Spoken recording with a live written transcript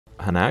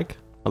Hanag.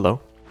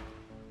 Hello.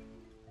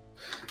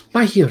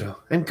 My hero,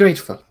 I'm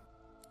grateful.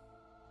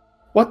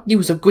 What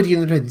news of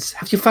Gwydion Rins?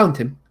 Have you found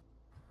him?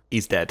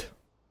 He's dead.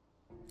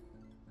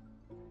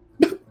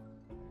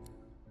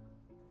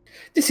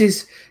 This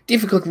is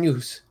difficult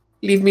news.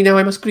 Leave me now,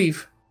 I must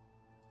grieve.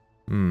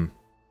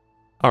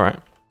 Alright.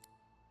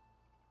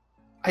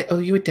 I owe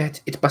you a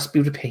debt, it must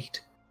be repaid.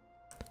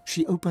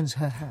 She opens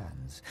her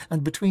hands,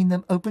 and between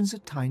them opens a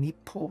tiny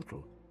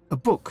portal. A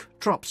book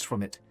drops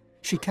from it.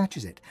 She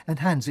catches it and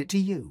hands it to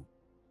you.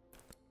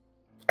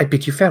 I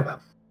bid you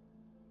farewell.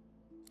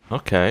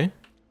 Okay.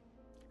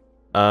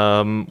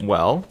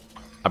 Well,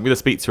 I'm going to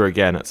speak to her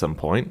again at some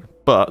point,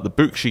 but the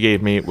book she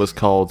gave me was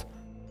called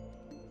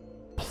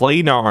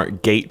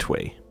Planar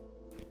Gateway.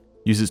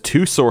 Uses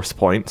 2 source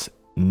points,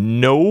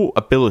 no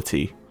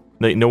ability,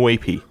 no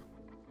AP.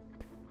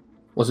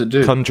 What's it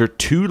do? Conjure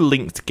 2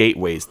 linked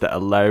gateways that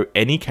allow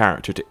any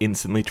character to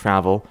instantly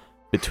travel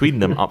between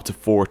them up to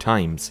 4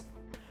 times.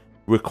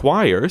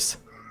 Requires...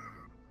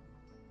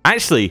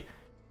 Actually,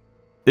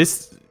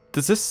 this...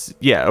 Does this...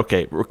 Yeah,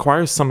 okay.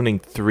 Requires summoning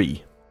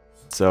 3.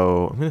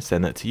 So, I'm going to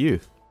send that to you.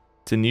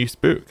 It's a new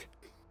book.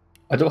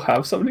 I don't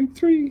have summoning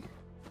 3.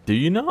 Do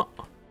you not?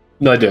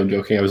 No, I do. I'm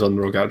joking. I was on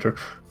the rogue character.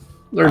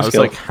 I was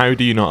like, how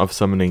do you not have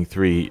summoning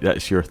 3?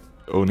 That's your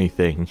only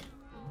thing.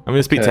 I'm going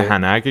to speak to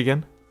Hanag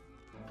again.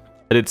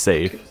 I did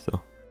save,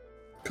 so...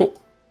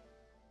 Cool.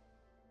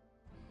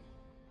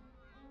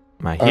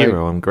 My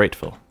hero, I'm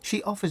grateful.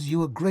 She offers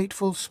you a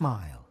grateful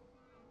smile.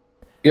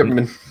 Yep,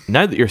 man.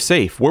 Now that you're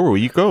safe, where will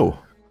you go?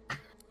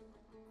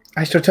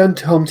 I shall return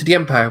home to the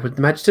Empire when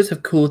the Magisters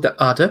have cooled the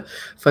ardor.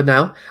 For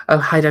now, I'll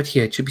hide out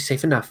here. It should be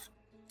safe enough.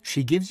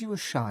 She gives you a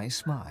shy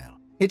smile.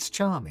 It's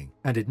charming,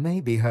 and it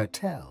may be her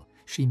tell.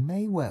 She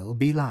may well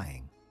be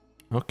lying.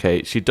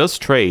 Okay, she does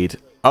trade.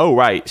 Oh,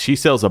 right. She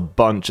sells a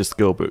bunch of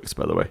skill books,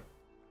 by the way.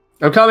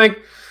 I'm coming!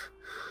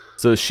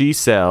 So she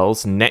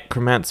sells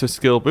Necromancer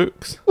skill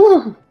books.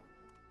 Ooh.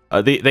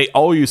 They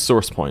all use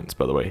source points,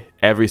 by the way.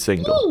 Every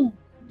single. Ooh.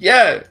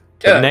 Yeah.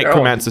 The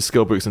Necromancer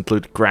skill books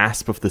include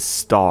Grasp of the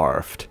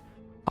Starved.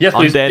 Yes,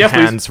 please. Undead Yes,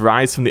 hands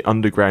rise from the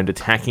underground,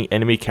 attacking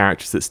enemy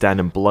characters that stand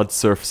in blood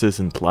surfaces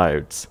and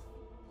clouds.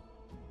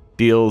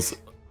 Deals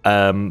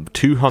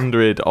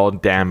 200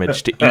 odd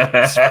damage to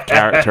each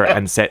character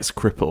and sets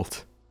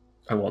crippled.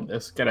 I want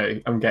this. Get out.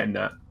 I'm getting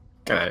that.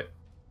 Get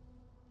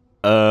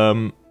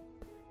out.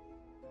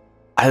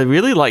 I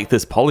really like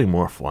this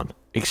polymorph one.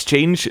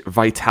 Exchange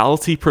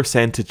vitality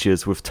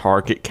percentages with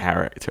target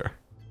character.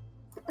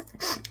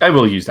 I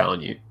will use that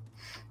on you.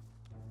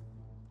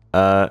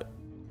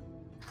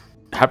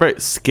 How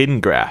about Skin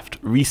Graft?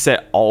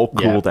 Reset all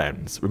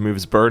cooldowns.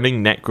 Removes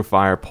burning,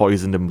 necrofire,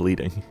 poisoned, and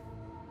bleeding.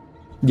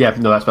 Yeah,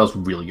 no, that spell's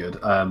really good.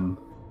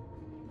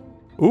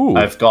 Ooh.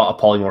 I've got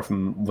a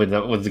polymorph with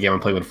the game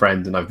I'm playing with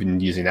friends, and I've been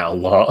using that a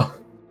lot.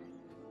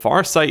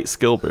 Farsight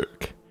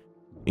Skillbook.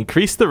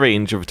 Increase the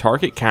range of a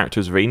target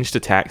character's ranged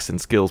attacks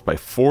and skills by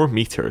 4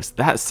 meters.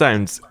 That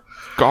sounds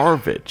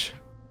garbage.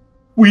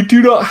 We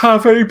do not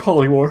have any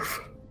polymorph.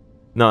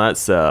 No,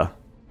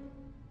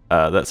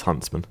 that's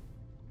Huntsman.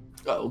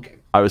 Oh, okay.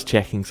 I was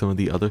checking some of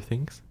the other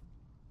things.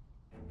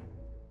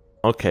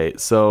 Okay,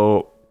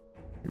 so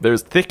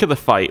there's Thick of the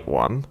Fight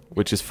one,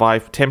 which is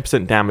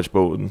 10% damage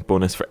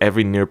bonus for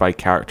every nearby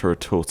character or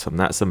totem.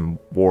 That's a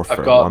warfare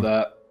I've got one.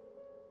 that.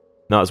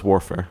 No, it's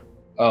warfare.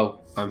 Oh,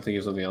 I'm thinking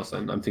of something else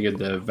then. I'm thinking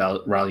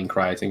the Rallying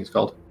Cry, I think it's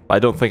called. I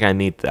don't think I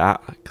need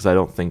that, because I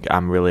don't think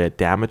I'm really a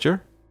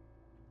damager.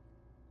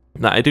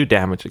 No, I do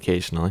damage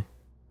occasionally.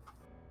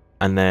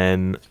 And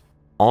then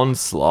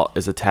Onslaught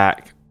is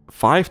attack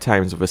 5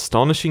 times with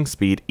astonishing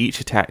speed, each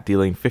attack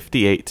dealing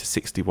 58 to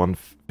 61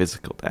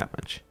 physical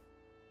damage.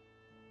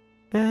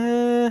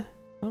 I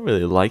don't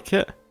really like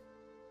it.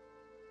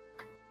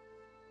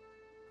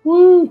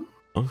 Woo!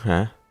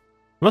 Okay.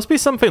 Must be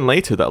something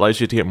later that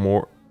allows you to get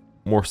more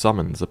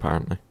summons,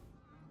 apparently.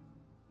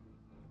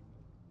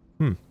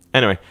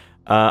 Anyway,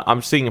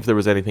 I'm seeing if there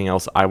was anything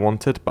else I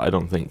wanted, but I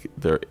don't think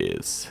there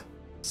is.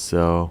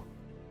 So,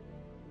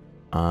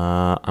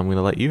 I'm going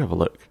to let you have a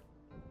look.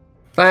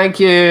 Thank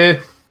you!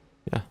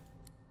 Yeah.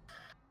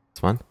 It's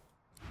fine.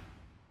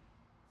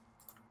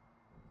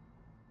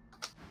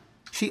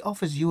 She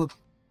offers you a...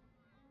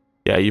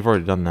 Yeah, you've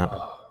already done that.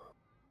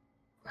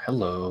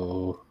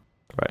 Hello.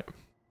 Right.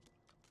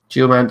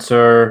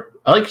 Geomancer.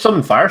 I like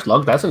Summon Fire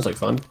Slug. That sounds like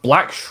fun.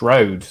 Black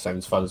Shroud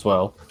sounds fun as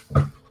well.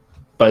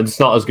 But it's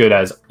not as good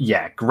as...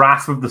 Yeah,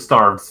 Grasp of the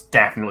Starved's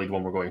definitely the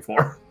one we're going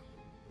for.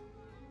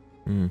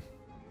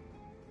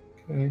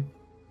 Okay.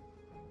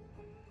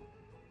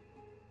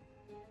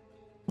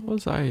 What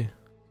was I?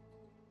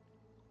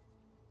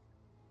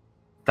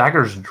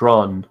 Daggers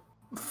drawn.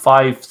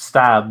 5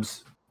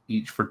 stabs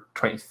each for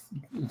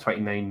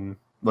 29.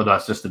 Well,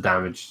 that's just the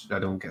damage. I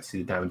don't get to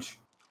see the damage.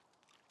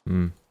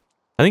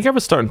 I think I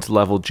was starting to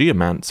level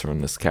Geomancer on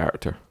this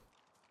character.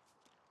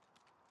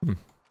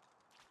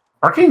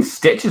 Arcane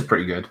Stitch is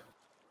pretty good.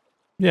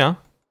 Yeah,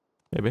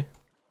 maybe.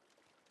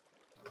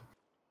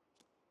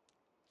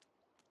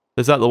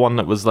 Is that the one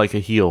that was like a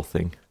heal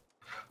thing?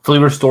 Fully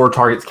restore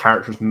target's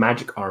character's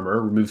magic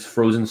armor, removes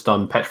frozen,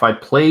 stun,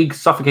 petrified, plague,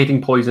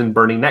 suffocating, poison,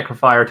 burning,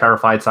 necrofire,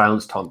 terrified,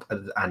 silence, taunt,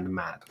 and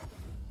mad.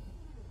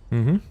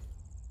 Mm-hmm.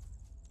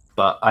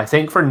 But I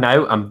think for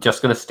now, I'm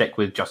just going to stick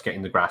with just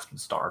getting the grasp and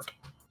starved.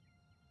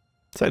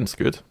 Sounds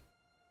good.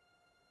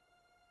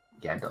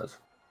 Yeah, it does.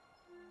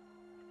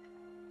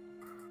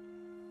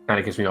 And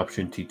it gives me an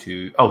opportunity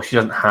to... Oh, she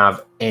doesn't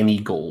have any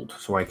gold,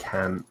 so I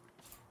can...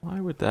 Why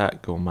would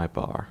that go on my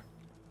bar?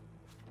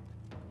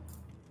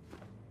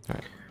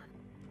 Alright.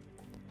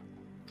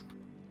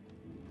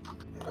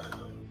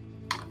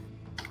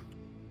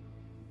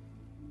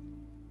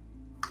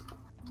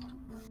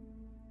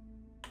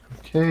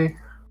 Okay.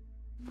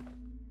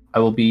 I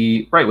will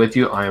be right with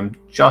you. I am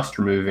just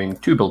removing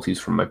 2 abilities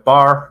from my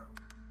bar.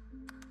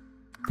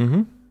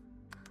 Mm-hmm.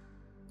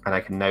 And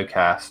I can now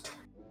cast...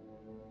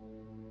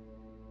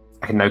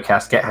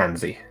 Get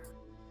Handsy.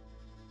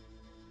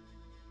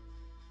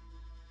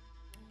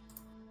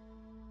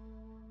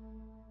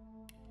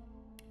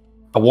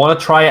 I want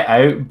to try it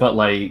out, but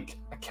like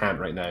I can't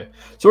right now.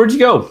 So where'd you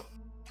go?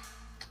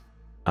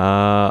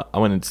 I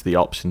went into the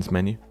options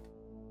menu,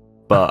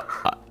 but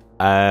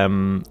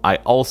I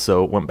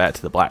also went back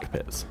to the black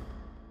pits.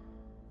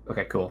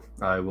 Okay, cool.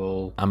 I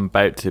will. I'm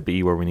about to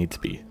be where we need to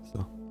be.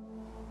 So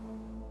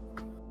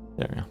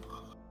there we go.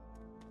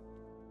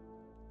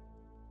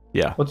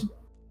 Yeah. What's?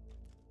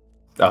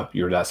 Oh,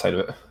 you're that side of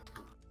it.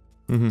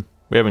 Mm-hmm.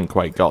 We haven't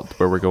quite got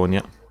where we're going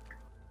yet.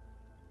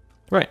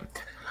 Right.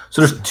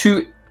 So there's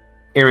 2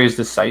 areas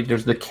this side.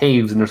 There's the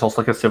caves, and there's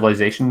also like a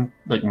civilization,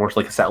 like more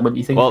like a settlement.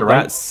 You think? Well,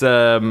 right?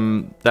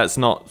 that's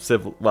not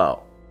civil.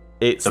 Well,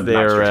 it's The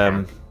their Magister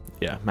camp.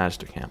 yeah,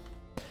 Magister camp.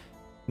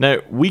 Now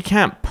we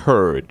can't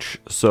purge,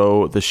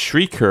 so the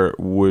Shrieker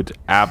would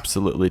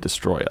absolutely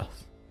destroy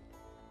us.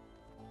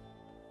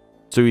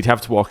 So we'd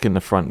have to walk in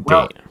the front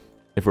gate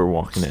if we're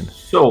walking in.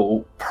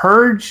 So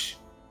purge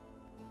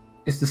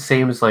is the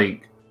same as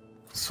like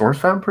source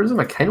vampirism.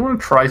 I kind of want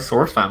to try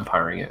source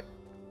vampiring it.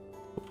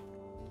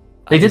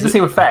 They did the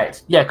same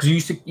effect, yeah,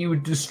 because you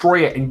would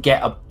destroy it and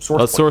get a source.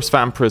 Well, source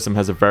vampirism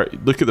has a very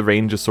look at the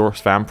range of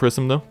source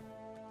vampirism though.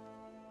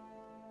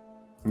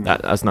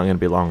 That's not going to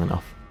be long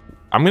enough.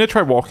 I'm going to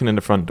try walking in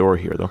the front door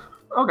here though.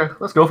 Okay,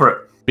 let's go for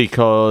it.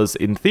 Because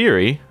in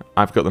theory,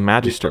 I've got the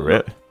Magister,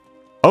 right?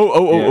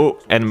 Oh,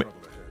 enemy.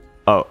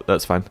 Oh,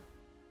 that's fine.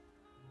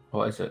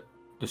 What is it?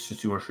 This is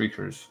 2 more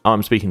shriekers. Oh,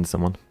 I'm speaking to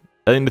someone.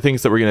 I think the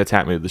things that were going to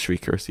attack me with the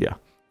Shriekers, yeah.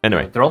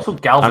 Anyway. They're also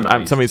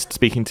galvanized. Somebody's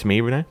speaking to me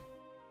right now.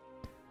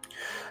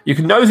 You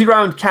can nosy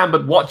round camp,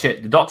 but watch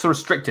it. The docks are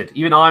restricted.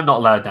 Even I'm not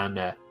allowed down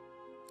there.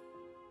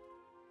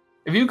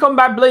 If you come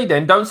back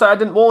bleeding, don't say I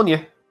didn't warn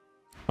you.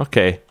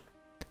 Okay.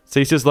 So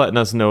he's just letting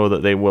us know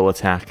that they will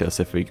attack us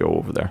if we go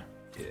over there.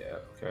 Yeah,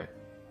 okay.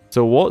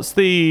 So what's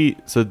the...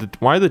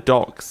 why are the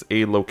docks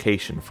a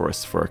location for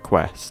us for a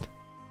quest?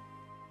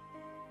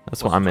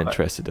 That's what I'm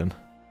interested in.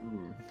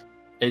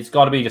 It's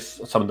got to be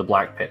just some of the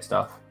black pit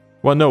stuff.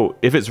 Well, no.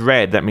 If it's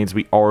red, that means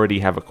we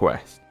already have a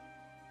quest.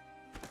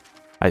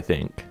 I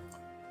think.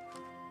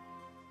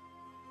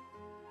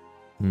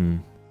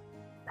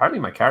 Apparently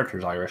my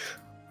character's Irish.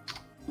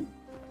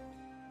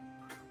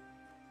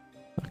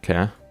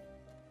 Okay.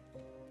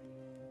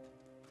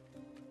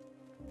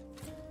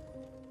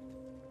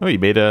 Oh, you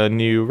made a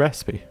new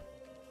recipe.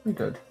 We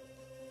did.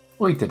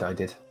 We did, I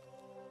did.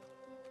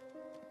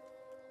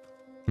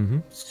 Mm-hmm.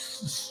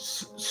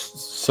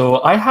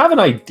 So I have an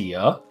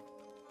idea.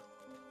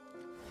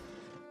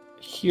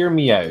 Hear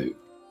me out.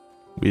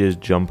 We just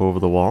jump over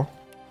the wall.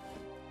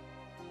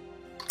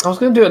 I was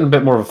going to do it in a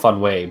bit more of a fun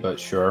way, but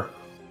sure.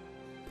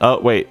 Oh,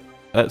 wait.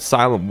 That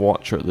silent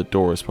watcher at the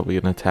door is probably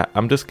going to attack.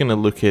 I'm just going to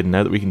look in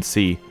now that we can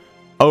see.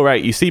 Oh,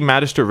 right. You see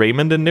Magister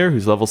Raymond in there,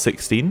 who's level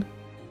 16?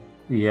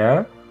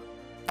 Yeah.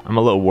 I'm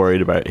a little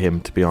worried about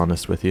him, to be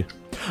honest with you.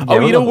 Yeah, Oh,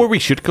 you know where we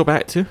should go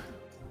back to?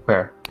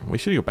 Where? We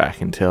should go back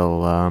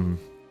until,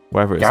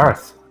 wherever it is.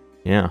 Gareth.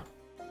 Yeah.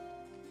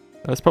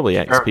 That's probably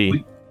XP.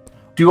 We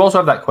do also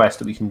have that quest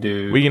that we can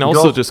do. We can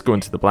also just go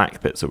into the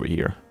black pits over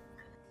here.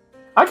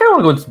 I kind of want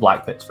to go into the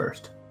black pits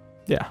first.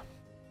 Yeah.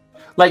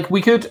 Like,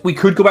 we could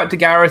go back to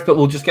Gareth, but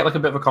we'll just get, like, a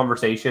bit of a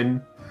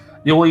conversation.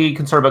 The only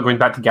concern about going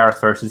back to Gareth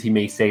first is he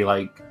may say,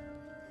 like,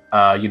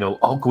 you know,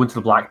 I'll go into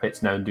the black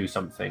pits now and do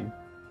something.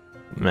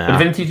 Nah. But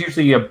Divinity's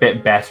usually a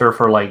bit better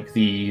for, like,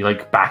 the,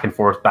 like, back and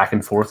forth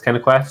kind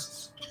of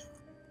quests.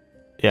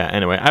 Yeah,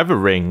 anyway, I have a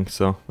ring,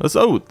 so... was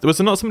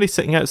there not somebody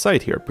sitting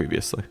outside here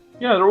previously?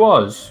 Yeah, there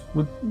was.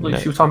 Like, No.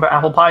 she was talking about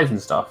apple pies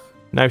and stuff.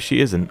 Now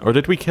she isn't. Or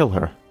did we kill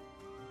her?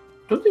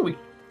 Don't think we...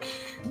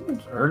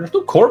 There's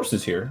no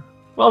corpses here.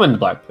 Well, I'm in the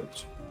black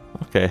pits.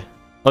 Okay.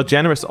 Oh,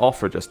 generous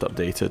offer just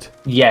updated.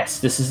 Yes,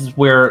 this is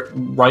where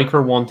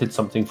Riker wanted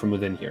something from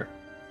within here.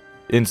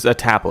 It's a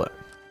tablet.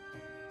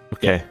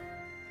 Okay.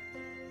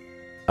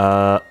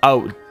 The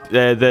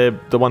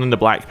one in the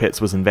black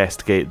pits was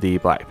investigate the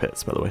black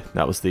pits, by the way.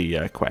 That was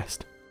the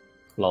quest.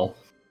 Lol.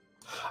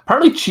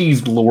 Apparently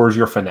cheese lowers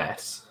your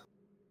finesse.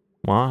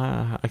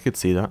 Well, I could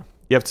see that.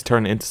 You have to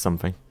turn it into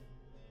something.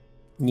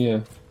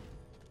 Yeah.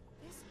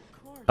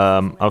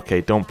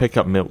 Okay, don't pick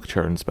up milk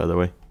churns, by the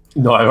way.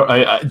 No,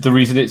 the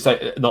reason it's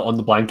not on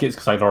the blanket is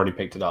because I'd already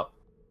picked it up.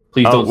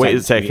 Please Oh, don't wait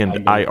a send it to me.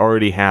 second. I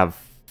already have...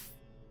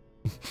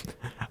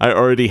 I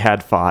already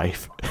had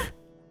 5.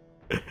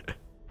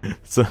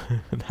 So,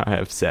 now I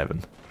have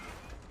 7.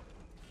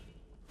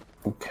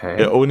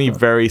 Okay. It only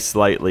very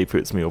slightly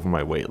puts me over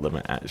my weight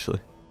limit, actually.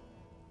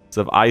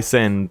 So if I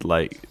send,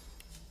 like,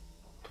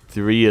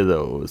 3 of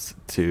those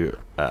to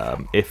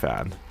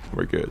Ifan,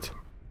 we're good.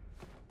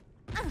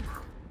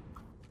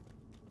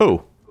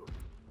 Oh.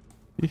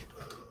 You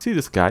see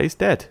this guy? He's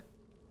dead.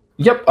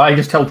 Yep, I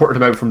just teleported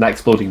him out from that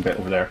exploding bit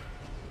over there.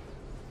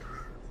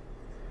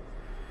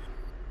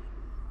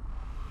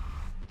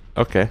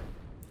 Okay.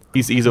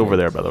 He's over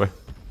there, by the way.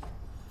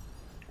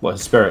 What,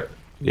 his spirit?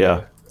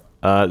 Yeah.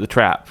 The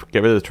trap.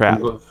 Get rid of the trap.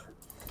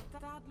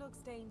 That ad looks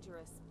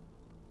dangerous,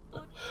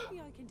 but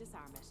maybe I can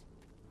disarm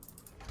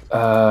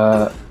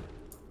it.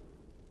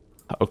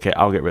 Okay,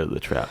 I'll get rid of the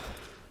trap.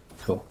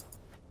 Cool.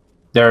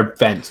 They're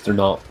vents, they're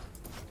not.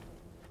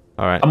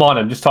 Alright. I'm on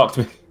him, just talk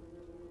to me.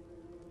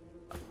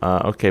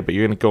 Okay, but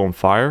you're gonna go on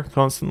fire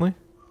constantly?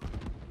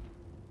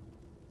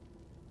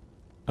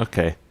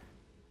 Okay.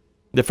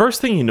 The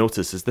first thing you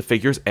notice is the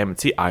figure's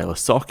empty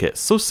eyeless sockets,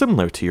 so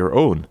similar to your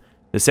own.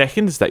 The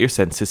second is that your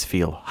senses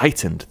feel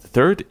heightened. The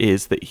third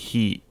is that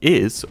he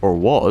is, or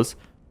was,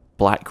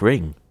 Black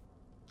Ring.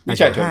 As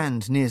your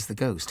hand nears the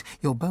ghost,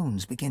 your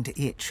bones begin to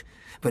itch.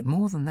 But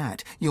more than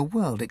that, your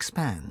world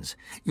expands.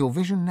 Your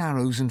vision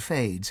narrows and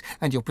fades,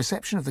 and your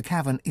perception of the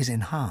cavern is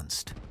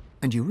enhanced.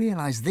 And you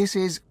realize this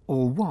is,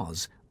 or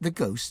was, the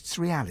ghost's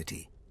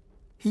reality.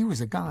 He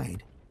was a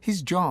guide.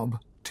 His job,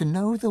 to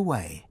know the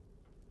way.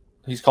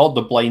 He's called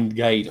the Blind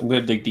Guide. I'm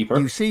going to dig deeper.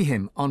 You see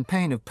him, on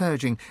pain of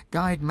purging,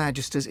 guide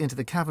magisters into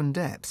the cavern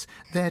depths,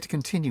 there to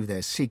continue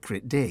their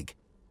secret dig.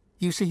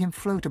 You see him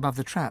float above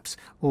the traps,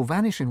 or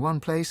vanish in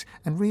one place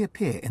and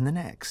reappear in the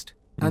next.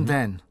 And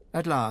then,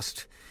 at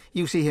last,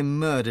 you see him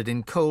murdered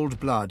in cold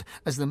blood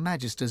as the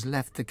magisters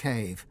left the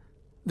cave.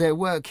 Their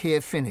work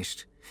here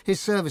finished. His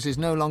services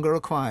no longer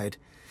required.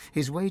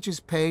 His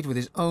wages paid with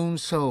his own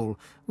soul,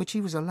 which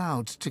he was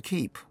allowed to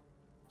keep.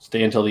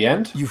 Stay until the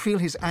end? You feel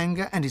his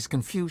anger and his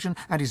confusion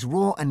and his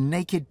raw and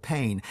naked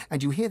pain,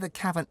 and you hear the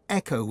cavern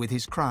echo with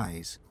his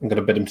cries. I'm going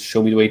to bid him to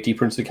show me the way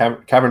deeper into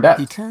the cavern depth.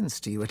 He turns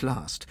to you at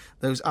last,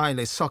 those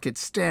eyeless sockets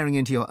staring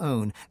into your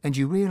own, and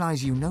you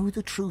realize you know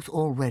the truth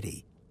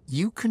already.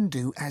 You can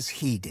do as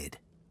he did.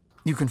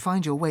 You can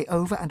find your way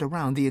over and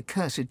around the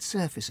accursed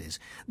surfaces,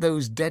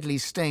 those deadly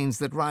stains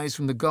that rise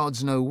from the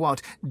gods know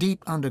what,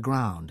 deep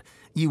underground.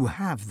 You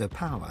have the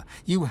power.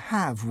 You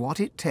have what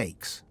it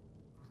takes.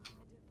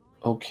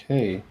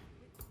 Okay.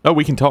 Oh,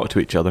 we can talk to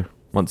each other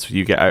once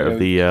you get out of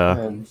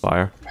the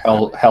fire.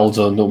 Hell's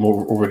on no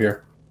more over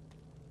here.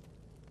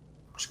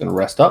 Just going to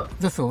rest up.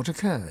 The thought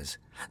occurs.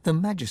 The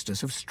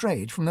magisters have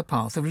strayed from the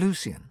path of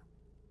Lucian.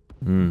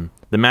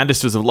 The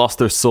magisters have lost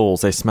their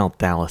souls. I smell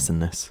Dallas in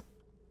this.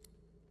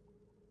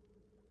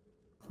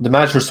 The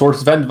Magister Sword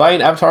is Van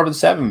Divine, Avatar of the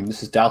Seven.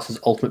 This is Dallas's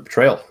ultimate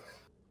betrayal.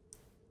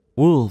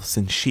 Wolves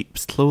in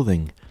sheep's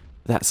clothing.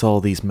 That's all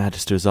these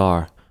magisters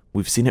are.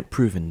 We've seen it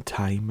proven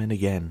time and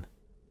again.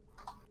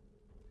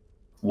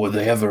 Were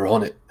they ever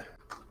on it?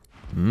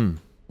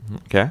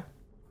 Okay.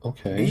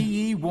 Okay. Be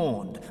ye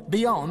warned,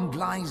 beyond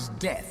lies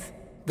death.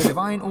 The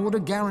divine order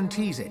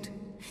guarantees it.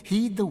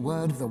 Heed the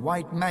word of the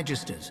white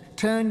magisters.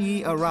 Turn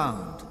ye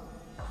around.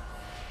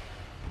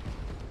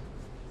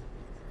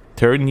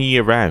 Turn ye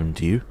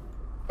around, you.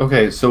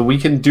 Okay, so we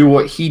can do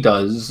what he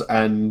does,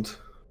 and...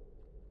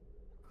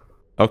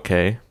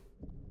 Okay.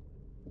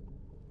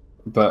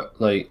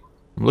 But, like...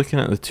 I'm looking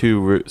at the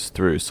 2 routes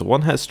through. So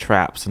one has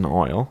traps and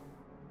oil.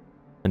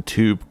 And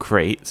 2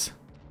 crates.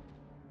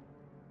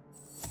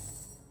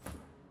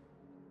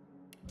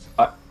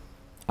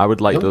 I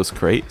would like those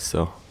crates,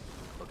 so...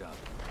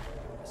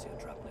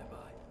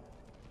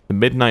 The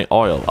midnight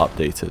oil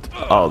updated.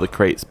 Oh, the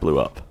crates blew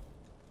up.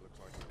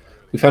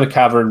 We found a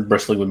cavern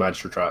bristling with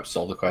magister traps.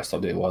 All the quest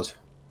update was.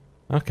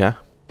 Okay.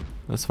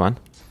 That's fine.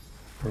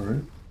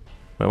 Alright.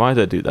 Wait, why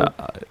did I do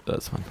that?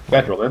 That's fine.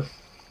 Bedroll, man.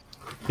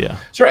 Yeah.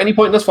 Is there any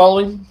point in us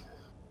following?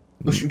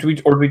 Or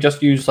do we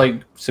just use,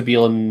 like, Sabine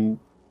and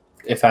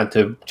Ifan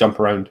to jump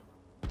around?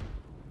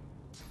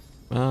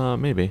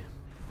 Maybe.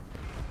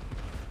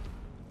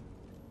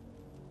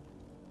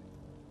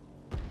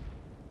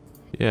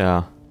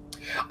 Yeah.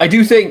 I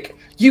do think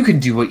you can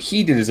do what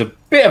he did is a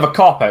bit of a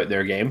cop-out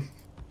there, game.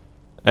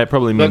 It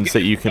probably means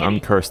that you can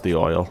uncurse the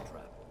oil.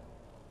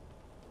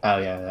 Oh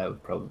yeah, that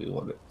would probably be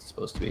what it's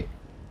supposed to be.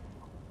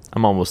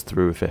 I'm almost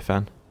through with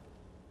Ifan.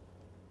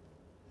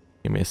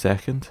 Give me a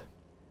second.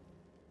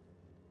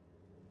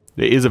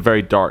 It is a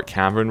very dark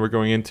cavern we're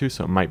going into,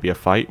 so it might be a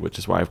fight, which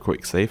is why I've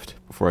quick saved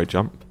before I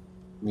jump.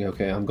 Yeah,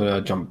 okay, I'm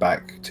gonna jump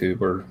back to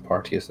where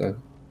party is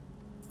then.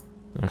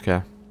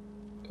 Okay.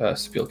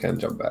 Spiel can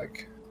jump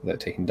back without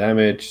taking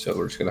damage, so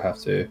we're just gonna have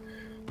to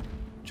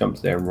jump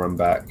there and run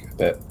back a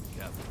bit.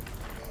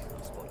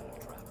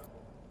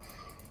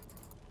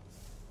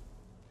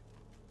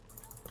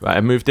 Right,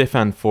 I moved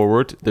Ifan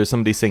forward. There's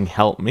somebody saying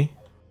help me.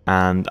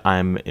 and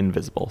I'm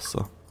invisible,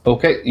 so...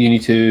 Okay, you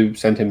need to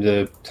send him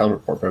the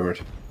teleport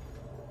pyramid.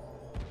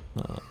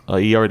 Oh,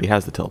 he already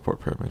has the teleport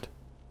pyramid.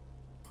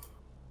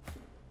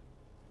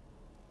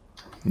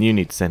 You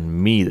need to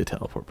send me the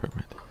teleport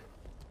pyramid.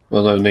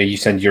 Well, no, you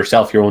send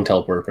yourself your own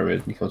teleport pyramid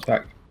and he comes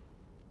back.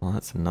 Well,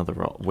 that's another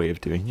way of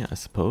doing it, I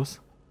suppose.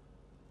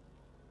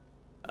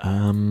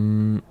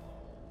 Send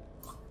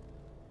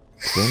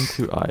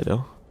to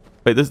idle.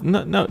 Wait, there's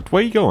no.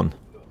 Where are you going?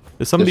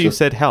 There's somebody who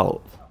said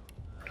help.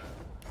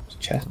 There's a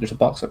chest. There's a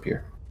box up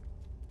here.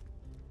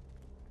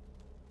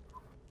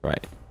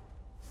 Right.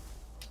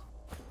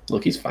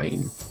 Look, he's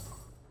fine.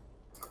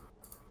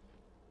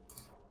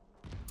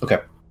 Okay.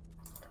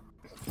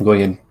 I'm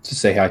going in to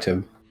say hi to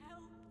him.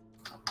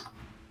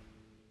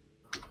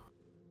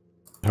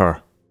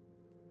 Her.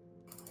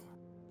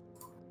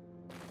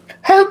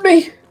 Help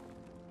me!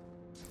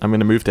 I'm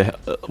gonna move to.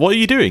 What are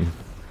you doing?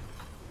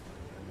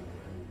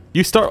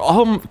 You start.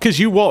 Because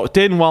you walked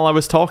in while I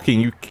was talking.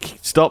 You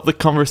stopped the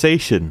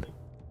conversation.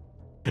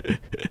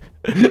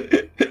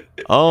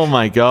 Oh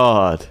my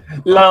god.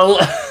 Lol.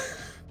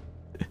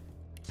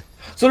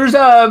 So there's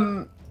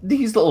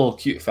these little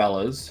cute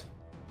fellas.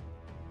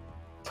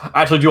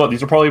 Actually, do you know what?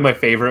 These are probably my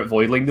favorite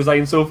Voidling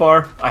designs so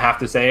far. I have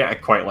to say, I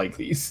quite like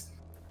these.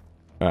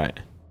 Right.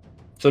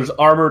 So there's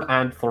armored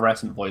and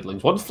fluorescent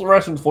Voidlings. Once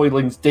fluorescent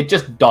Voidlings did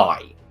just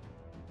die.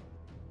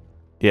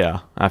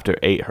 Yeah, after it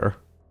ate her.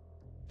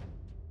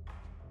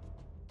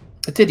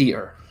 It did eat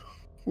her.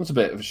 It was a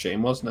bit of a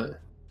shame, wasn't it?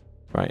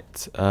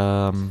 Right.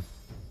 One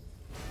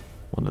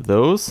of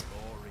those.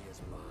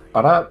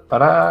 Ba-da,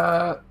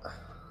 ba-da.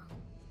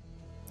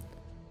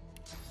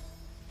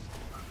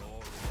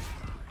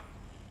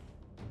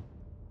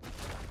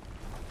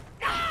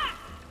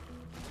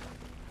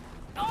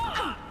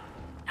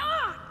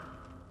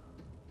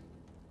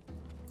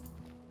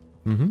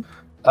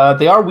 Mm-hmm.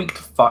 They are weak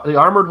to fire. The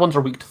armored ones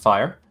are weak to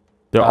fire.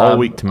 They're all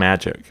weak to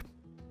magic.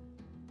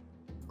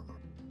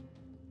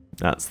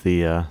 That's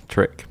the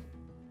trick.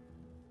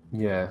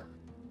 Yeah.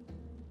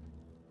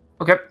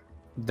 Okay.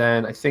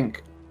 Then I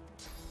think,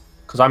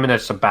 because I'm in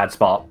a bad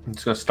spot, I'm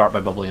just going to start by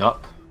bubbling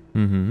up.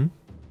 Mm-hmm.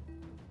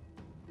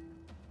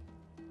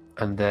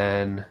 And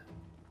then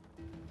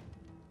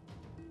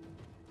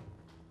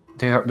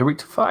they're weak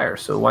to fire,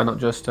 so why not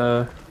just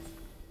play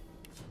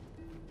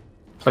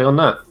on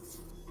that?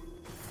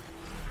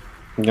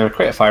 I'm going to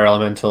create a fire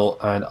elemental,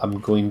 and I'm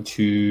going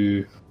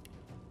to...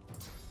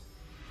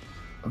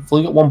 I've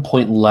only got 1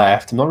 point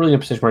left. I'm not really in a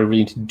position where I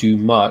really need to do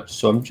much,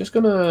 so I'm just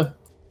going to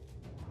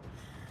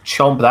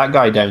chomp that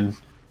guy down.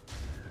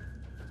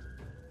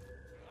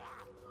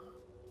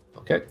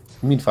 Okay,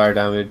 I mean fire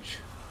damage.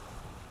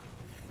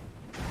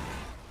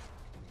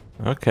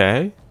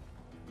 Okay.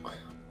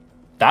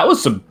 That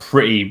was some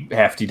pretty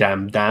hefty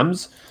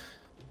dams.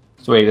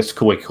 So wait, that's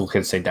cool way cool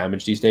kids say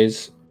damage these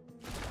days.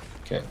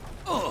 Okay.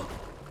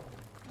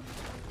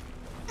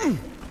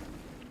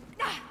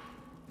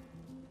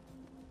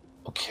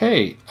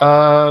 Okay.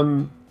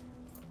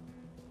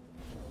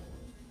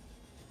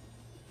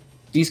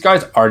 These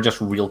guys are just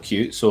real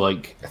cute, so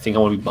like I think I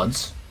want to be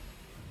buds.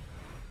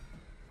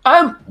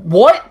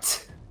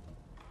 What?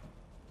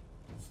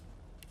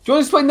 Do you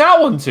want to explain that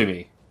one to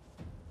me?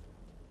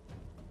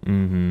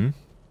 Mm-hmm.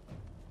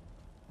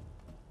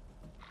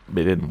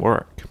 It didn't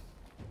work.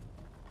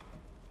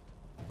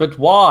 But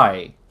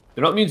why?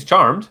 They're not immune to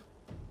charmed.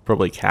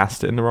 Probably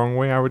cast it in the wrong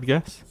way, I would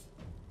guess.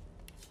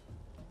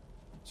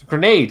 It's a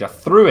grenade. I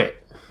threw it.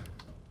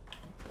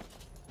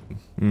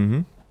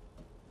 Mm-hmm.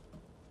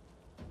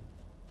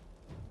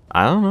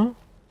 I don't know.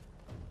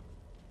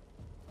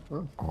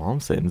 All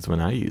I'm saying is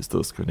when I use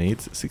those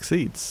grenades, it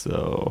succeeds,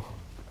 so...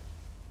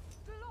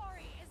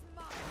 Glory is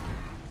mine.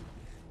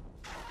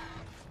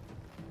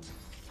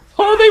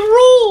 Oh, they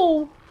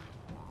roll!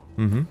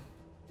 Mm-hmm.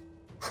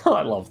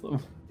 I love them.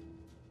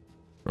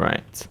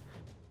 Right.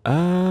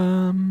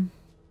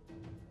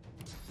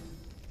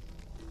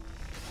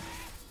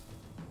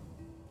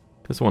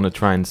 Just want to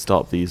try and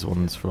stop these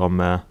ones from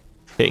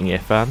hitting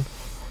Ifan.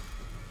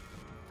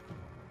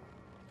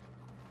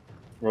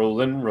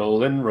 Rolling,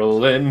 rolling,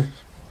 rolling.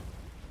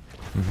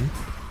 Mm-hmm.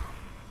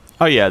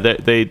 Oh yeah,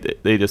 they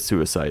just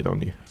suicide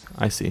on you.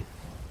 I see.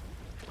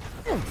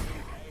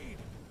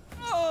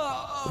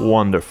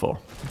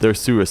 Wonderful. They're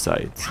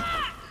suicides.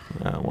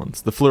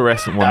 Ones. The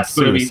fluorescent one's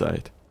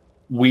suicide.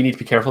 We need to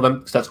be careful then,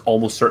 because that's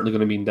almost certainly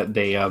going to mean that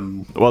they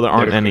Well, there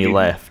aren't any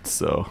left,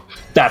 so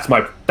that's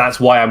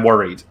why I'm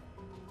worried.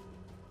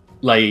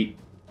 Like,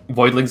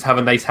 Voidlings have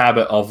a nice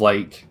habit of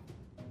like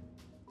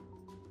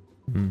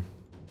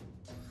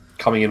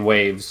coming in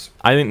waves.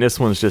 I think this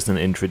one's just an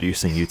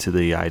introducing you to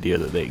the idea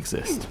that they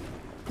exist.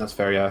 That's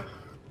fair, yeah.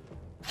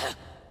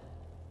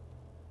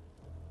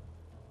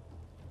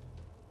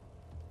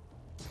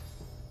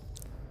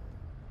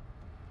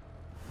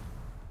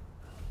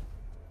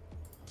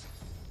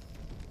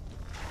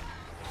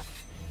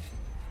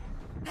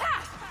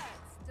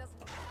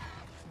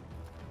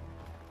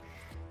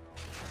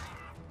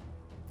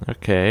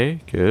 Okay,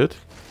 good.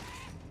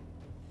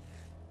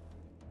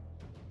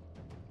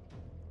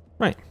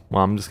 Right.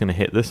 Well, I'm just going to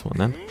hit this one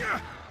then.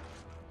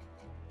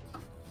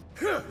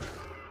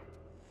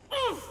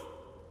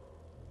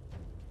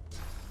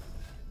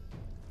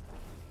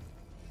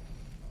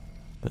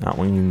 That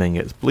one then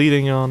gets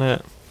bleeding on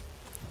it.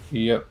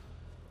 Yep.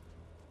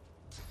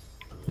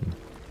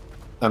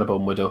 And a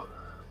Bone Widow.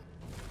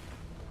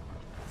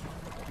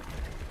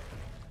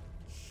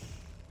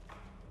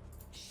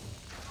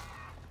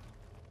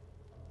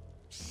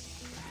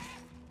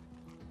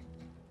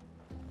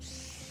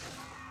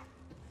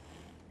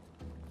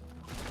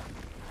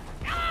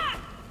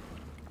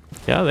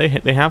 Yeah,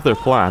 they have their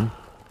plan.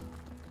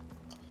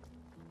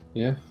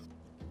 Yeah.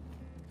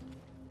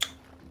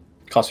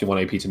 Cost you 1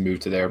 AP to move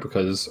to there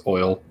because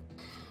oil.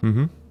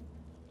 Mm-hmm.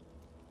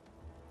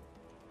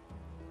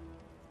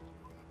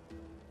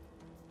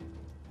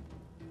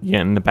 You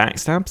getting the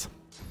backstabs?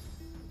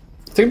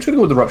 I think I'm just gonna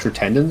go with the ruptured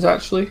tendons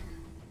actually.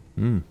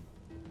 Hmm.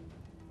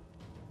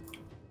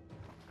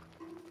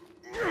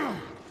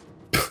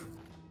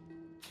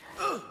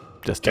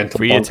 Just a Gentle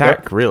free bonk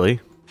attack, there. really.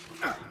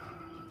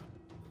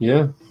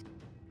 Yeah.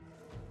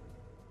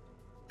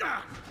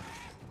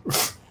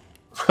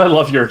 I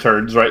love your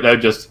turns right now,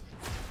 just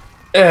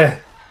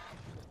Mm-hmm.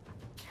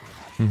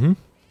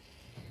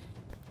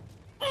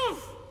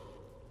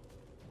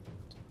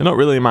 They're not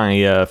really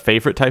my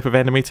favorite type of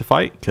enemy to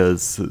fight,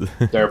 because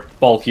they're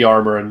bulky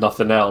armor and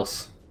nothing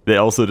else. they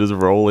also just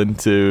roll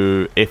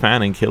into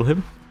Ifan and kill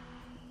him.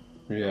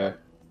 Yeah.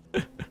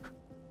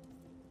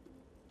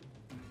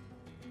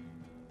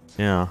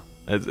 Yeah.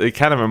 It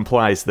kind of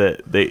implies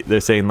that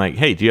they're saying, like,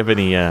 hey, do you have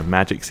any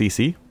magic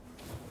CC?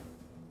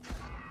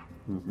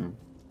 Mm-hmm.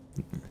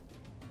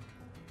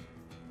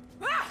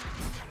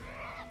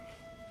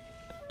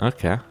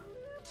 Okay.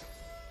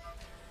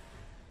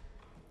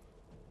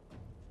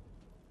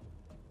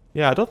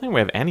 Yeah, I don't think we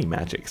have any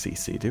magic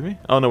CC, do we?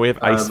 Oh no, we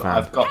have Ice Fan.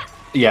 I've got.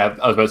 Yeah,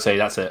 I was about to say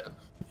that's it.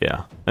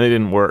 Yeah, and it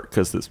didn't work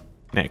because there's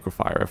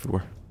necrofire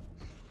everywhere.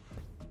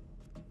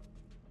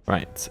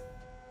 Right.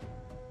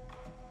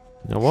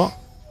 You know what?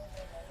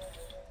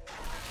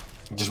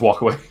 Just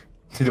walk away.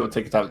 They don't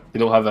take it out. They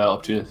don't have an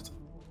opportunity.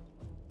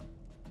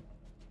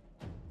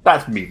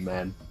 That's mean,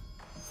 man.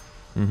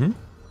 Mm-hmm.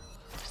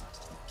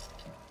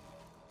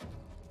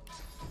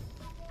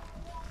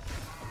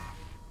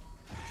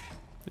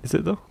 Is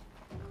it though?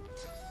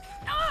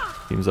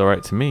 Seems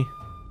alright to me.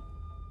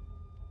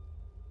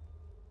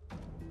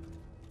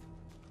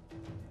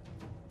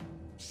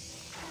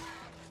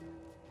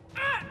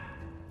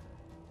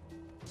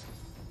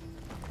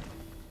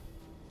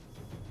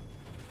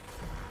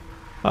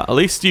 At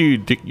least you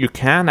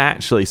can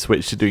actually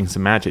switch to doing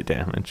some magic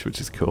damage, which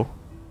is cool.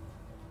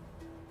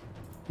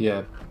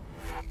 Yeah.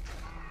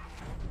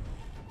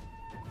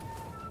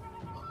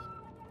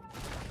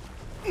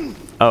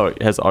 Oh,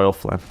 it has oil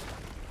flame.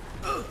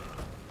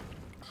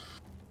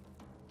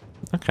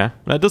 Okay,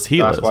 that does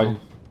heal That's it. why.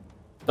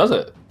 Does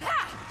it?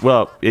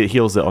 Well, it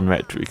heals it on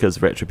because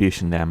of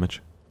retribution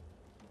damage.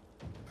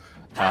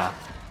 Ah.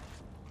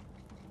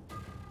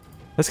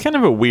 That's kind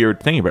of a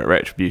weird thing about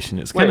retribution.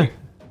 It's kind of Wait.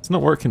 it's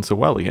not working so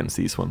well against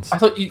these ones. I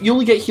thought you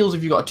only get heals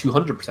if you got a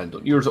 200%,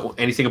 don't you? Or is it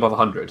anything above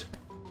 100?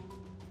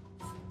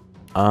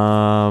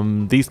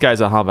 These guys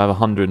have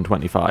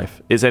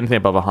 125. It's anything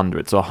above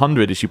 100. So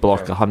 100 is you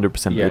block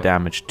 100% of Yeah. the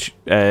damage.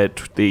 Then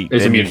you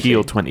immunity.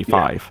 heal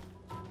 25.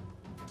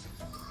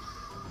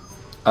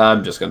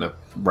 I'm just gonna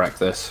wreck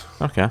this.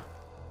 Okay.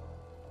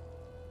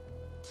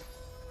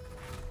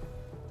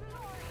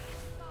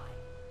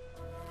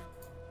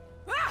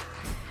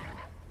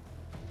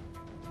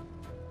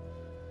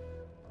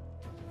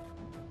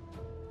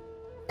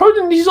 Probably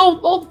didn't use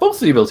all both of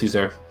the abilities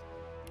there.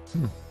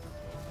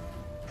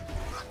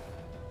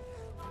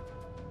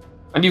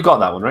 And you got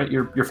that one, right?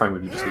 You're fine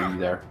with me just leaving you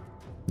there.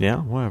 Yeah,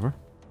 whatever.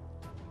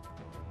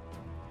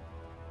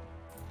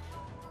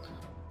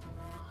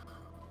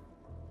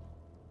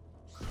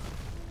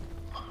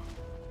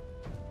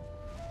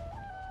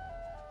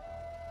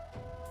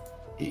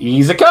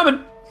 He's a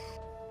coming.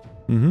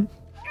 Mm-hmm.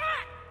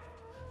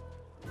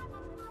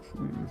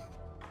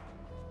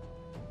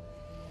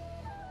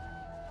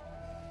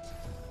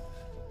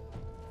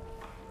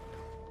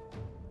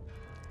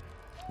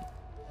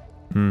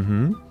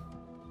 Mm-hmm.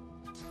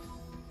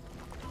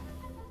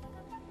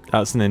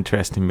 That's an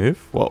interesting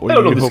move. What were I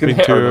don't know you if this can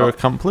hoping hit or to not.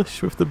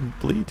 accomplish with the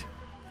bleed?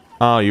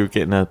 Oh, you're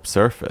getting a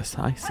surface.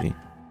 I see.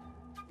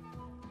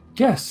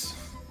 Yes.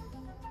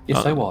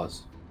 Yes, Oh. I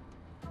was.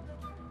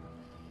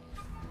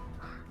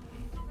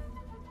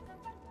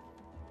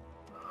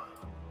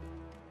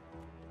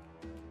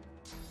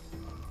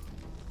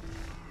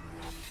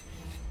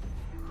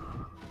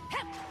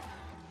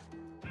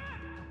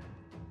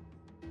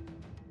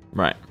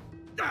 Right.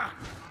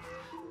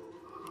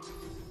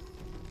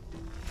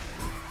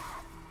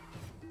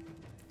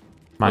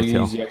 My You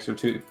kill. use the extra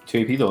 2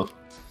 AP though.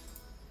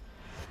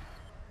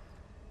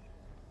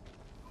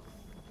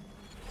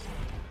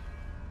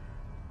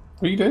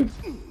 What are you doing?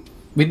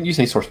 We didn't use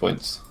any source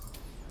points.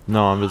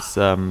 No, I was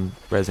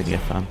rezzing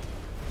Ifan,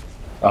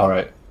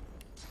 Alright.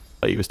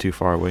 but he was too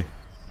far away.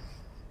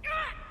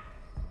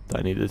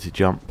 I needed to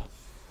jump.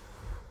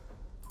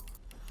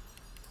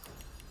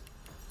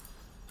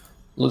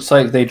 Looks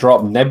like they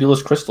drop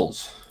nebulous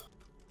crystals.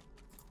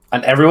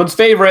 And everyone's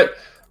favorite,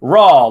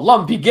 raw,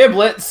 lumpy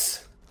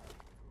giblets.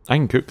 I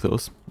can cook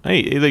those.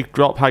 Hey, they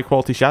drop high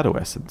quality shadow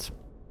essence.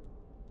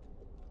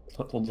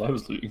 Not the ones I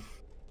was looting.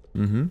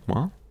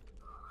 Well.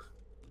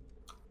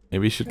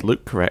 Maybe you should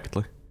look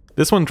correctly.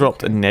 This one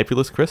dropped a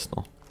nebulous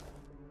crystal.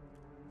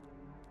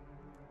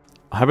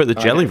 How about the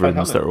jelly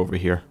runes that are over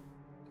here?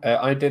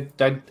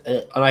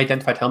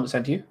 Unidentified helmet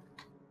sent to you?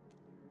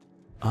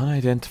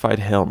 Unidentified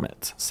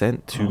helmet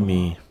sent to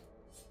me.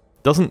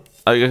 Doesn't,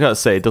 I gotta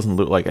say, it doesn't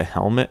look like a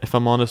helmet, if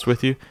I'm honest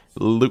with you.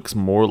 It looks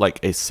more like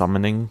a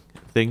summoning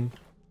thing.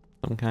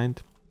 Some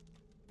kind.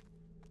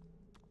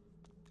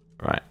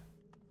 Right.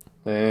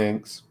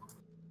 Thanks.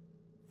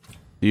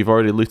 You've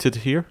already looted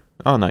here?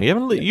 Oh no, you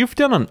haven't. You've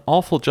done an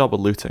awful job of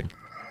looting.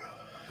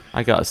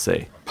 I gotta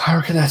say.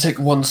 Pyrokinetic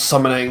one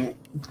summoning.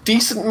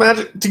 Decent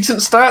magic, decent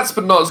stats,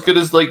 but not as good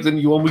as like the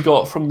new one we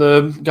got from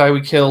the guy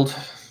we killed.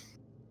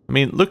 I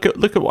mean, look at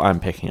what I'm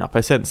picking up.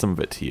 I sent some of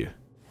it to you.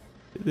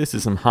 This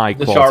is some high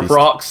The quality. sharp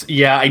rocks.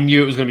 Yeah, I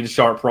knew it was going to be the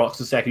sharp rocks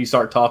the second you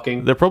start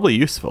talking. They're probably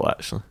useful,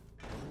 actually.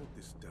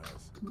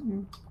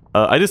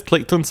 I just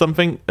clicked on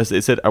something as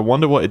it said, "I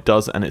wonder what it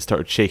does," and it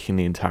started shaking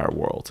the entire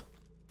world.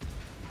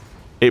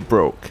 It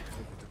broke.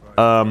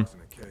 I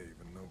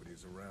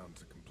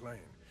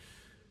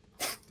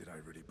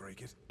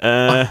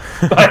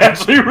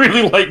actually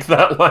really like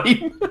that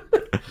line.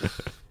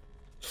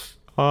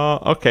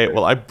 Okay,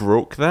 well, I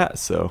broke that,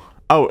 so...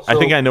 Oh, I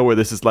think I know where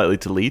this is likely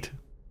to lead.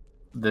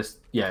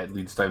 Yeah, it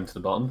leads down to the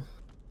bottom.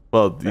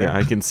 Well, yeah,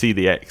 I can see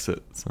the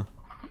exit, so...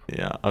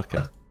 Yeah,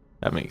 okay.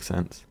 That makes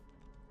sense.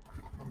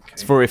 Okay.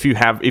 It's for if you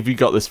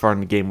got this far in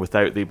the game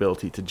without the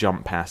ability to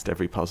jump past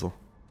every puzzle.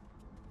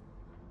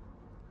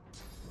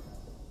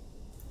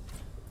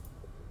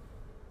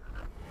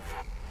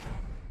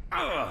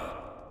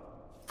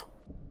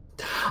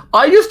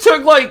 I just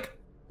took like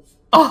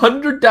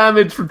 100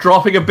 damage for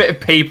dropping a bit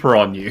of paper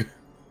on you.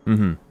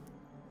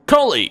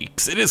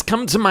 Colleagues, it has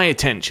come to my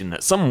attention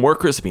that some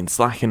workers have been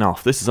slacking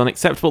off. This is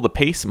unacceptable. The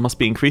pace must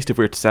be increased if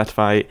we are to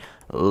satisfy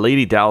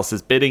Lady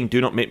Dallas's bidding. Do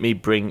not make me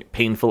bring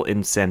painful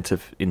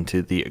incentive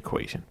into the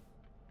equation.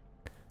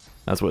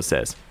 That's what it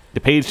says. The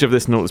page of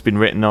this note that's been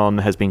written on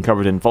has been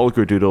covered in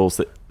vulgar doodles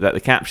that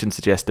the caption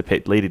suggests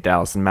depict Lady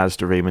Dallas and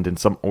Magister Raymond in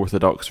some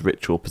orthodox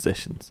ritual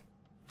positions.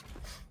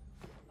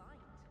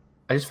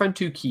 I just found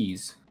 2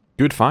 keys.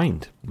 Good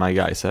find, my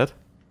guy said.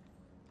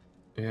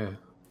 Yeah.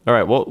 All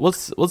right. Well,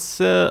 what's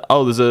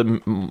oh, there's a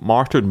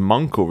martyred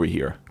monk over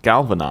here,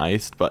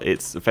 galvanized, but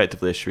it's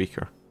effectively a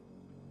shrieker.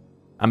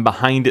 And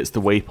behind it's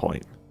the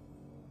waypoint.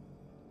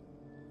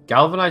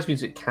 Galvanized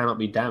means it cannot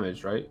be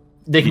damaged, right?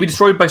 They can be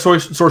destroyed by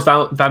source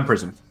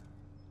vampirism.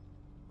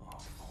 Oh,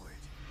 boy,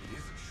 it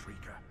is a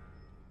shrieker.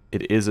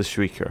 It is a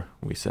shrieker,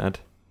 we said.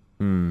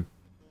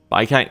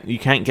 But you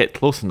can't get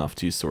close enough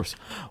to use source.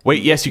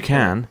 Wait, yes you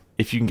can,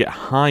 if you can get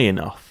high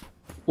enough.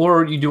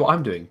 Or you do what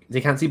I'm doing. They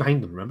can't see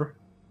behind them, remember?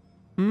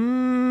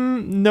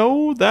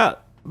 No,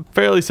 that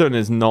fairly certain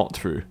is not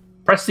true.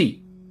 Press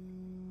C.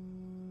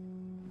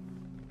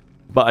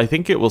 But I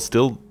think it will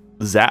still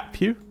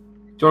zap you. Do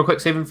you want to quick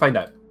save and find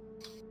out?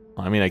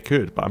 I mean, I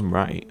could, but I'm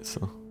right,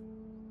 so...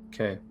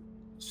 Okay.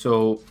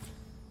 So...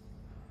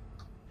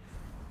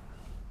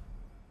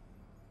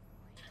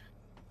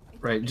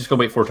 Right, just go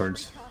wait 4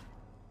 turns.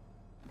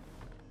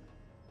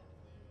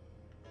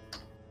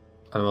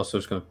 I'm also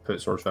just going to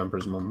put Source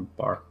Vampirism on the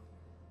bar.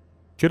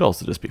 Could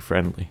also just be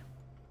friendly.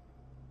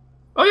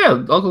 Oh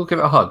yeah, I'll go give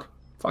it a hug.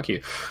 Fuck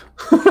you.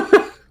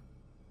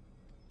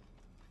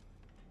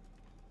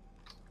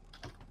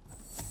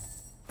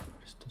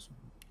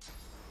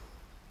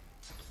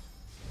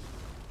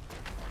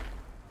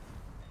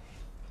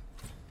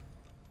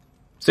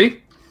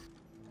 See?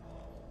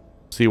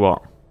 See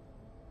what?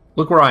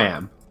 Look where I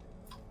am.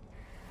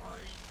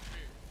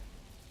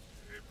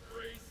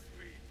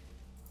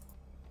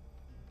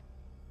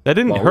 That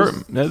didn't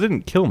hurt. That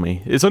didn't kill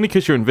me. It's only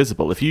because you're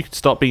invisible. If you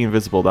stop being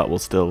invisible, that will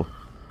still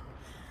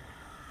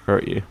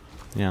hurt you.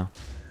 Yeah.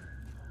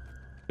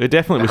 It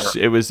definitely was.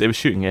 It was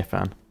shooting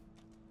Ifan.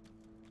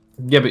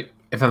 Yeah, but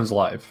Ifan's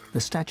alive.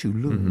 The statue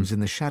looms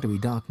in the shadowy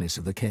darkness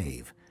of the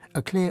cave.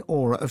 A clear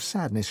aura of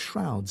sadness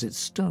shrouds its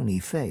stony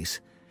face.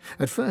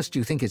 At first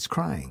you think it's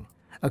crying.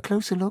 A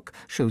closer look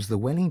shows the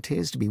welling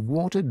tears to be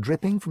water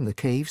dripping from the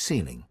cave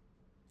ceiling.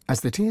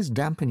 As the tears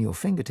dampen your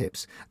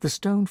fingertips, the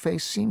stone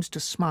face seems to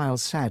smile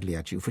sadly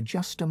at you for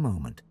just a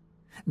moment.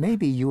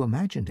 Maybe you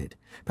imagined it.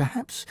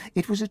 Perhaps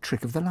it was a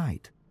trick of the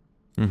light.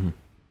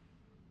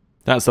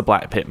 That's the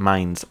Black Pit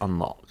Mines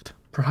unlocked.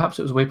 Perhaps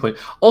it was a waypoint.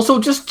 Also,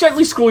 just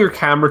gently scroll your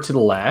camera to the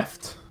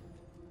left.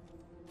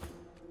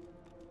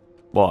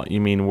 What?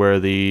 You mean where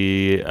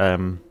the...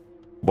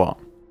 what?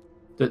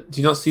 Do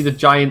you not see the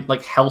giant,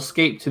 like,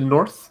 hellscape to the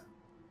north?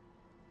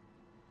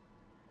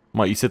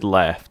 What, you said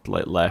left?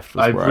 Like, left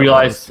was I where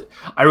realized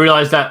I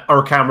was. that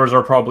our cameras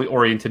are probably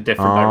oriented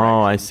different directions.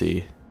 Oh, I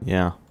see.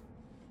 Yeah.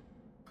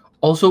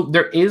 Also,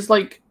 there is,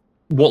 like,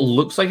 what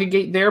looks like a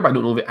gate there, but I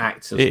don't know if it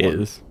acts as one. It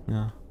is,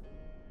 yeah.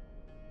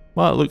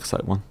 Well, it looks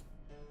like one.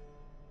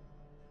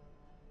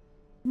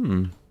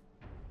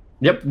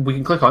 Yep, we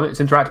can click on it. It's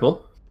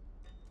interactable.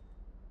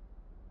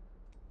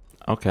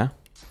 Okay.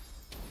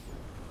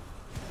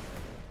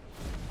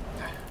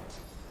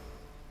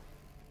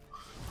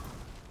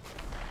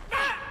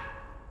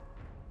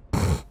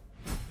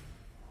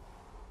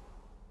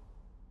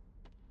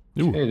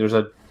 Ooh. Okay, there's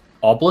an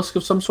obelisk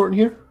of some sort in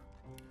here.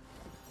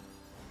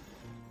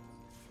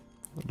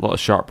 A lot of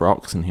sharp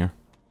rocks in here.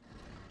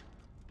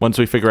 Once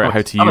we figure out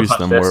how to I'm gonna use touch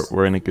them, this.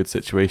 we're in a good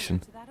situation.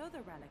 To that other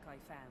relic I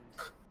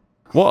found.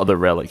 What other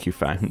relic you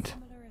found?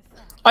 Similar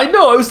effect. I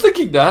know, I was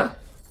thinking that.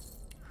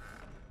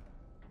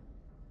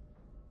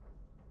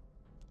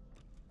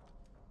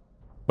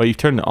 Well, you've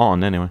turned it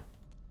on anyway.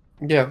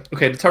 Yeah.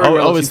 Okay, the towering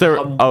relic is seems to there?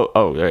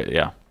 hum- Right,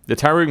 yeah. The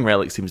towering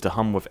relic seems to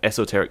hum with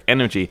esoteric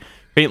energy,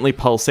 faintly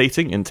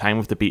pulsating in time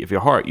with the beat of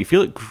your heart. You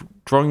feel it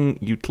drawing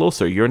you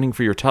closer, yearning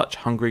for your touch,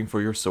 hungering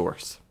for your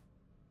source.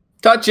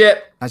 Touch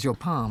it! As your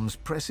palms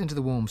press into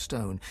the warm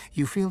stone,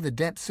 you feel the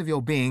depths of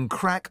your being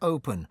crack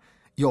open.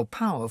 Your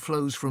power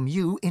flows from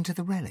you into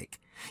the relic.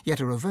 Yet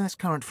a reverse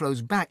current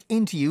flows back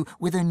into you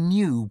with a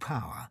new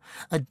power,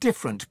 a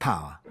different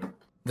power.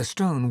 The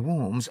stone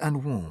warms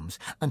and warms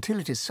until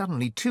it is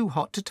suddenly too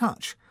hot to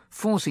touch,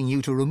 forcing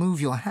you to remove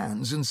your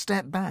hands and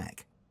step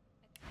back.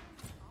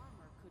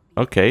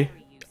 Okay.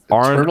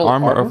 Eternal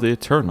Armor armor? of the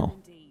Eternal.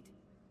 Indeed.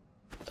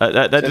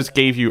 That just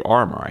gave you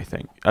armor, I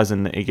think. As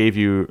in, it gave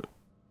you...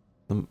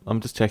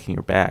 I'm just checking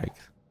your bag.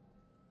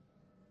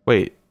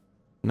 Wait.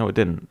 No, it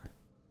didn't.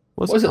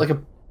 What is it, like a...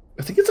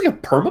 I think it's like a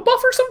perma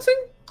buff or something?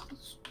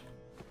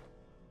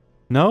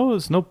 No,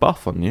 there's no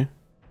buff on you.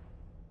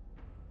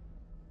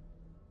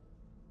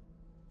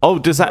 Oh,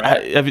 does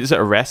that... Is it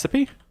a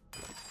recipe?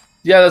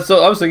 Yeah, that's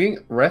what I was thinking.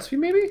 Recipe,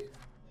 maybe?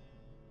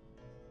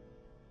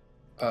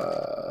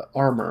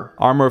 Armor.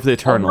 Armor of the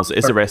Eternals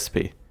is a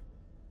recipe.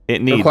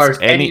 It needs Requires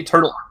any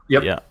eternal...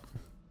 Yep.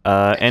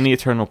 Yeah. Any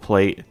eternal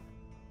plate,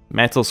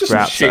 metal Just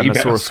scraps, shitty and a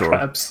metal sorcerer.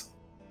 scraps.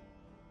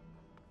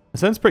 It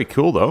sounds pretty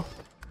cool, though.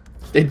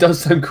 It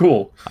does sound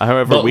cool.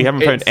 However, But we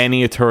haven't found it's-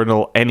 any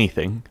eternal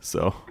anything,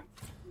 so...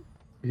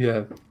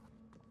 Yeah.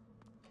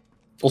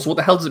 Also, what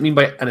the hell does it mean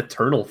by an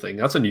eternal thing?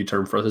 That's a new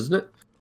term for us, isn't it?